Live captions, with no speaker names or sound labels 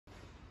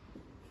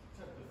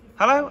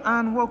Hello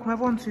and welcome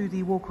everyone to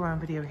the walk around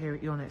video here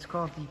at YNC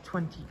car, the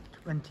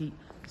 2020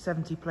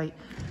 70 plate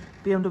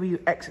BMW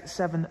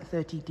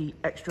X730D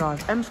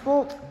XDRIVE M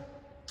Sport.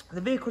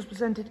 The vehicle is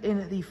presented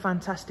in the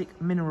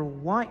fantastic mineral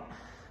white.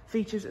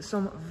 Features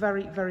some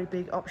very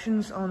big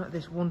options on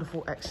this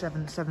wonderful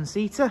X7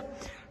 7-seater.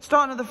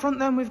 Starting at the front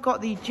then, we've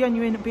got the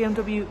genuine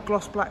BMW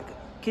gloss black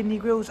kidney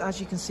grills, as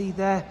you can see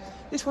there.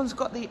 This one's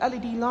got the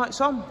LED lights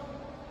on.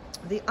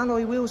 The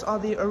alloy wheels are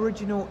the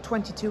original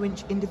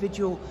 22-inch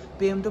individual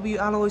BMW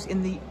alloys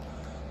in the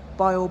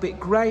Bi-Orbit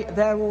grey.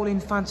 They're all in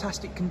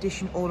fantastic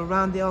condition all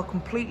around. They are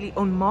completely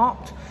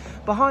unmarked.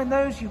 Behind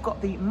those, you've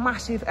got the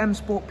massive M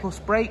Sport Plus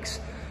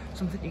brakes,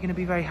 something you're going to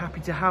be very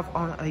happy to have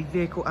on a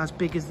vehicle as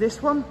big as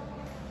this one.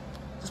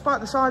 Despite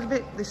the size of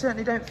it, they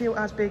certainly don't feel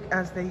as big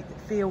as they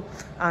feel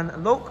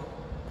and look.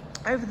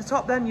 Over the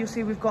top then, you'll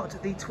see we've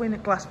got the twin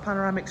glass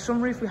panoramic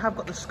sunroof. We have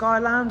got the Sky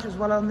Lounge as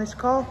well on this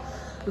car.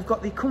 We've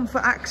got the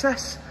comfort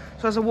access,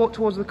 so as I walk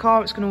towards the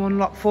car it's going to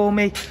unlock for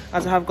me,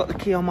 as I have got the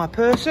key on my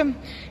person.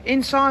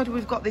 Inside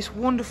we've got this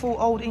wonderful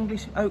old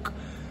English oak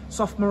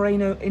soft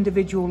merino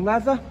individual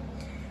leather.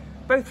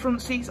 Both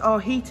front seats are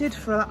heated,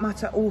 for that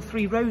matter all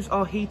three rows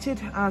are heated,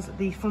 as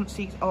the front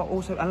seats are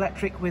also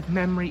electric with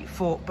memory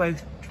for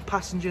both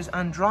passengers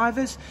and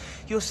drivers.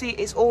 You'll see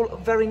it's all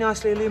very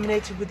nicely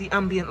illuminated with the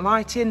ambient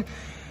lighting.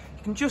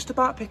 You can just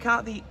about pick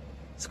out the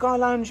Sky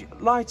Lounge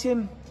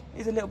lighting.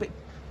 It's a little bit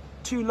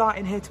too light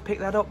in here to pick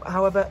that up,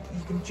 however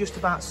you can just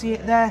about see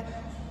it there.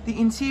 The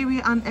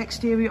interior and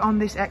exterior on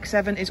this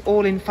X7 is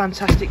all in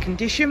fantastic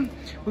condition.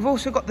 We've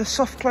also got the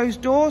soft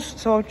closed doors,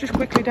 so I'll just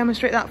quickly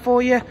demonstrate that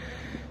for you.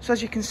 So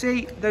as you can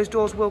see, those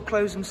doors will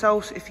close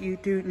themselves if you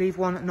do leave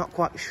one not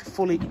quite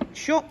fully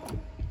shut.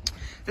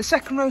 The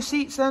second row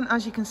seats then,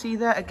 as you can see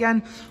there,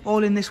 again,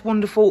 all in this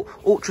wonderful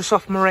ultra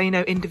soft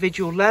merino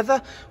individual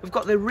leather. We've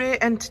got the rear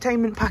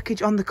entertainment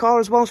package on the car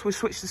as well, so we've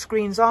switched the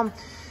screens on.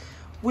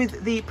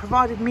 With the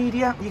provided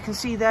media, you can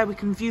see there we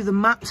can view the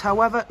maps.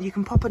 However, you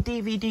can pop a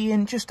DVD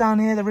in just down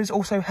here. There is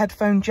also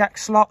headphone jack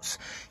slots.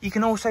 You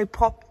can also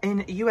pop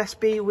in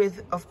USB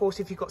with, of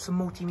course, if you've got some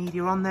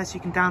multimedia on there, so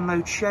you can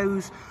download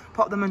shows,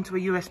 pop them into a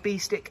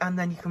USB stick, and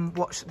then you can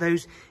watch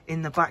those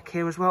in the back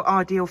here as well.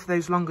 Ideal for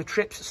those longer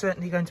trips.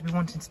 Certainly going to be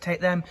wanting to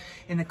take them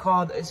in a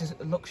car that is as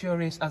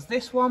luxurious as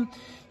this one.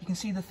 You can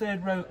see the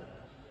third row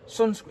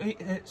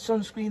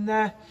sunscreen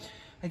there.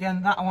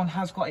 Again, that one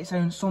has got its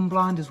own sun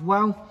blind as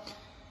well.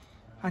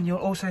 And you'll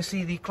also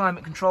see the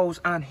climate controls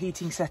and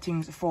heating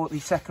settings for the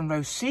second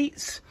row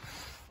seats.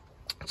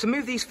 To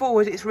move these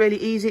forward, it's really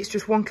easy. It's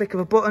just one click of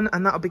a button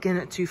and that'll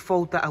begin to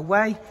fold that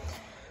away.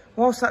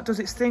 Whilst that does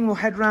its thing, we'll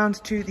head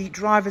round to the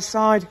driver's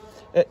side,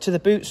 to the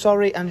boot,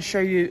 sorry, and show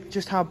you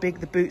just how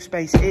big the boot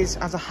space is,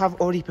 as I have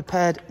already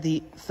prepared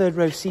the third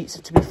row seats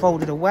to be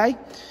folded away.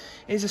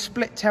 It is a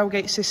split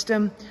tailgate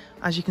system.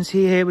 As you can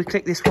see here, we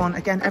click this one.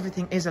 Again,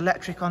 everything is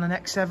electric on an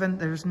X7.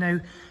 There is no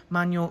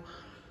manual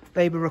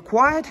labor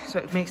required, so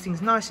it makes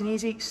things nice and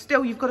easy.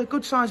 Still, you've got a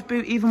good sized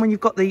boot even when you've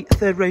got the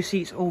third row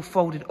seats all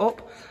folded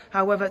up.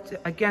 However,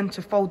 again,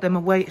 to fold them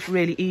away, it's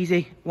really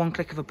easy. One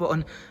click of a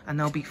button and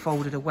they'll be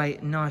folded away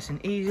nice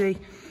and easy.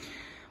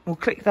 We'll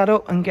click that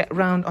up and get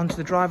round onto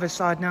the driver's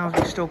side now.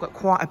 We've still got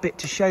quite a bit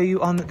to show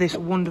you on this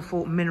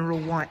wonderful mineral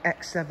white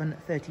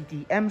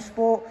X730D M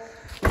Sport.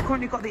 We've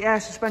currently got the air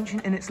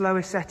suspension in its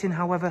lowest setting.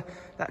 However,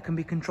 that can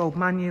be controlled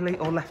manually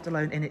or left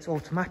alone in its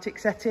automatic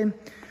setting.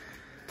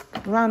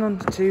 Round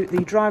onto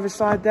the driver's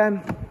side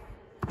then.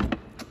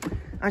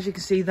 As you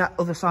can see, that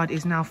other side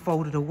is now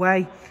folded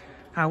away.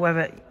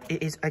 However,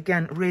 it is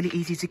again really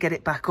easy to get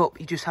it back up.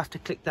 You just have to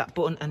click that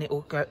button and it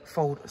will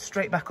fold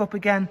straight back up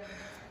again.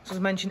 So as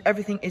I mentioned,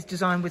 everything is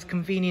designed with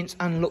convenience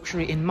and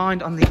luxury in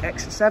mind on the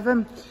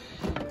X7.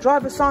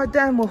 Driver's side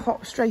then, we'll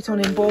hop straight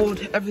on in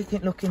board.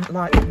 Everything looking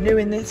like new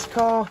in this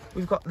car.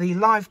 We've got the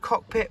live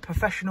cockpit,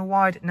 professional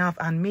wide, nav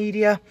and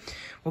media.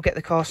 We'll get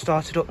the car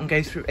started up and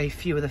go through a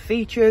few of the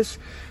features.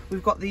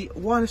 We've got the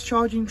wireless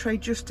charging tray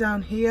just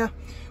down here.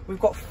 We've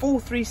got full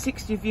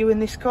 360 view in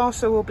this car,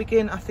 so we'll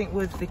begin, I think,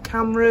 with the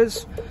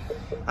cameras.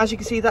 As you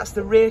can see, that's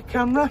the rear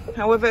camera.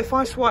 However, if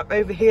I swipe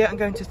over here and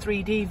go into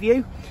 3D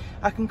view,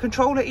 I can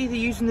control it either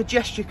using the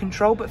gesture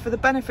control, but for the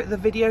benefit of the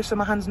video, so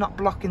my hand's not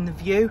blocking the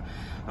view,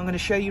 I'm going to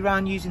show you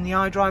around using the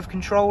iDrive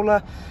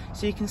controller.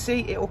 So you can see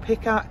it will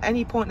pick out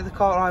any point of the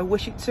car I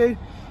wish it to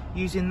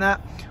using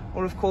that.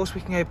 Or of course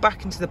we can go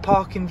back into the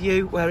parking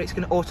view, where it's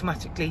going to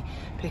automatically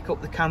pick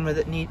up the camera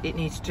that it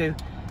needs to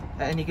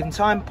at any given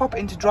time. Pop it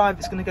into drive,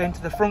 it's going to go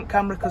into the front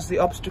camera because the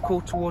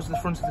obstacle towards the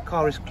front of the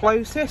car is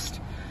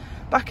closest.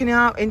 Backing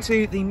out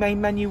into the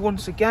main menu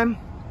once again.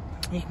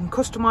 You can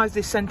customise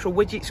this central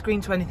widget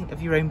screen to anything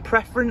of your own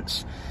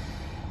preference.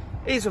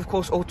 It is of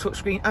course all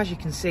touchscreen, as you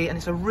can see, and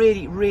it's a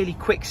really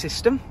quick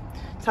system.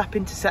 Tap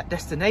into set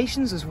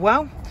destinations as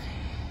well.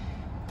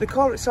 The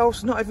car itself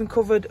has not even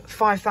covered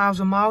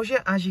 5,000 miles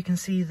yet, as you can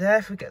see there.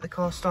 If we get the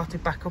car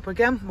started back up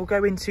again, we'll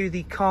go into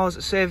the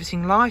car's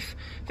servicing life,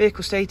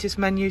 vehicle status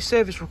menu,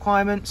 service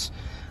requirements.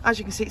 As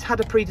you can see, it's had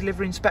a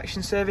pre-delivery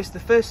inspection service. The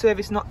first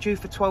service not due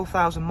for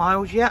 12,000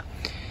 miles yet.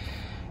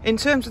 In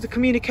terms of the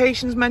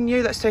communications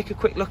menu, let's take a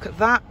quick look at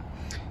that.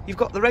 You've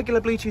got the regular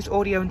Bluetooth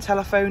audio and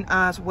telephone,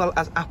 as well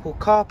as Apple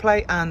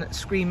CarPlay and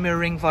screen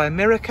mirroring via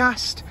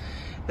Miracast.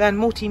 Then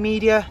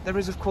multimedia, there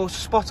is of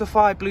course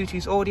Spotify,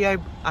 Bluetooth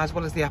audio, as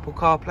well as the Apple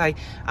CarPlay,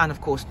 and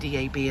of course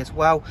DAB as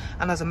well.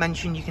 And as I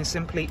mentioned, you can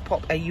simply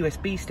pop a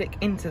USB stick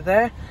into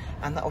there,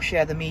 and that will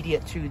share the media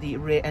to the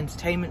rear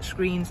entertainment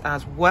screens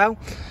as well.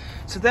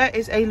 So there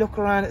is a look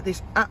around at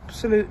this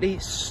absolutely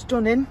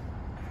stunning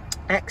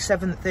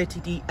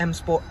X730D M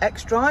Sport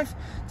XDRIVE,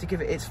 to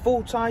give it its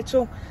full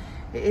title.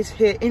 It is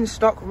here in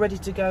stock, ready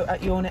to go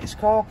at your next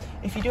car.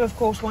 If you do of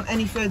course want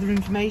any further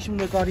information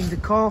regarding the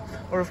car,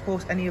 or of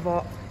course any of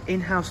our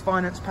in-house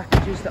finance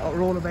packages that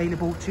are all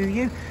available to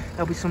you,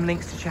 there'll be some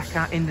links to check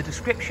out in the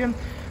description.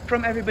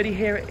 From everybody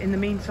here in the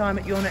meantime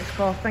at Your Next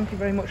Car, thank you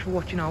very much for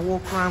watching our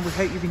walk around. We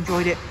hope you've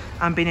enjoyed it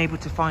and been able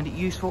to find it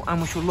useful,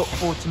 and we shall look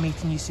forward to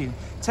meeting you soon.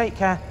 Take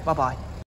care, bye bye.